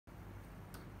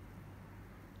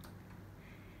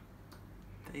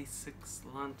Day 6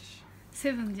 lunch.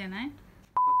 7じゃない？わ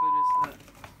かる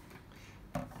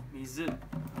さ。水。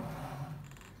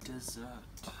Dessert.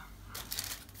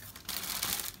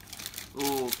 お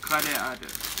ー、カレーある。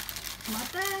ま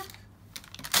た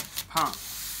パンは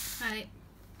い。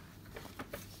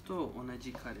と同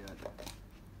じカレーあ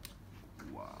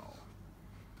る。わ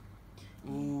お。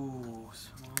おー、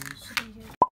smells.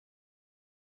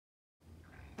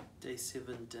 Day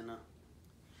 7 dinner.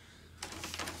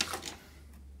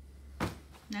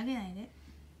 投げないで。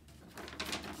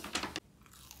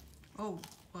おう、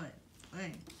おい、お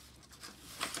い。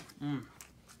うん。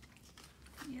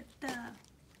やったー。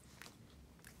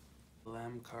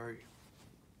Lamb curry.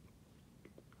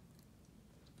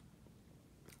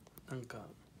 なんか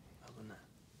危ない。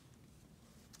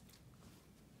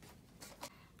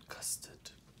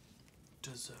Custard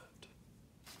dessert.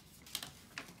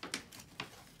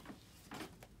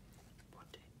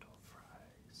 Potato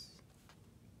fries.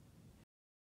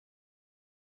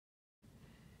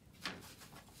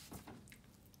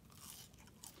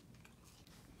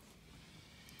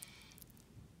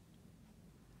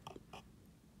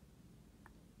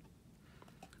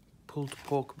 Pulled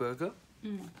pork burger. う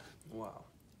ん。Wow.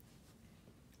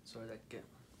 それだけ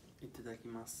いただき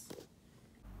ます。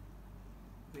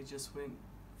We just went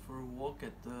for a walk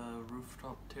at the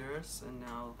rooftop terrace and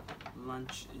now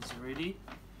lunch is ready.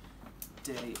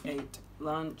 Day 8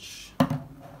 lunch.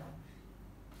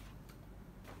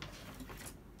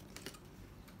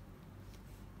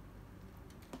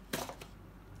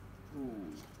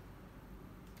 Ooh.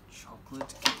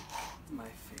 Chocolate cake, my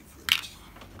favorite.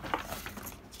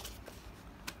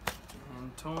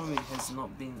 And Tomomi has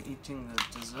not been eating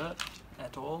the dessert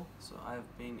at all, so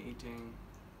I've been eating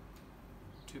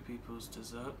two people's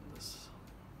dessert this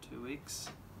 2 weeks.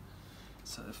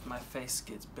 So if my face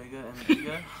gets bigger and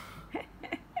bigger,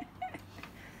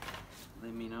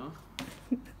 let me know.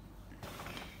 And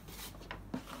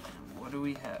what do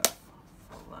we have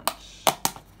for lunch?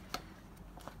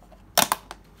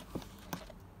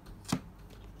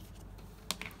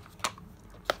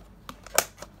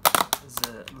 Is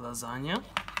it lasagna?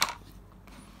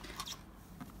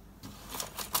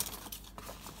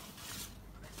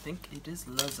 I think it is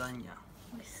lasagna.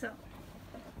 美味しそう。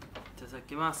いただ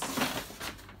きます。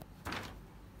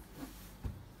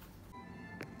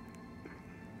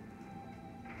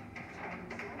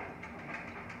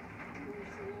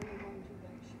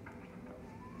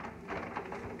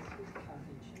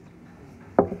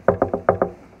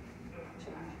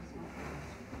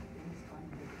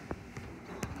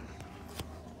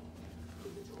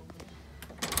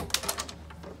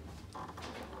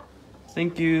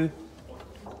Thank you.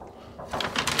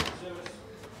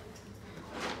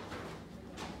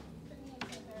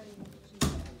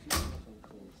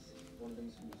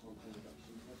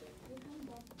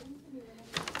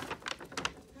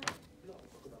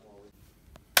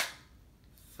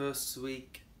 First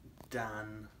week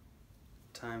done.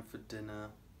 Time for dinner.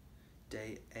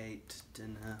 Day 8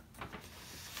 dinner.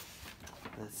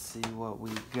 Let's see what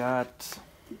we got.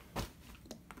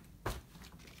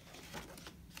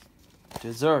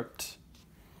 Dessert.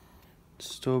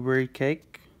 Strawberry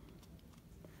cake.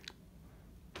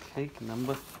 Cake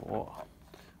number 4.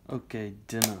 Okay,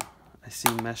 dinner. I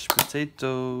see mashed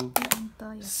potato, 本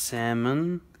当よ。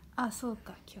 salmon. あ、そう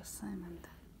か。今日サイモンだ。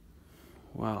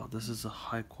 Wow, this is a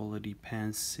high quality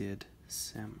pan-seared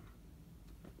salmon.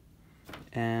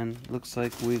 And looks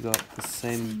like we got the same.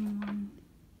 サイモン。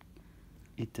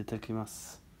いただきま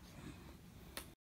す。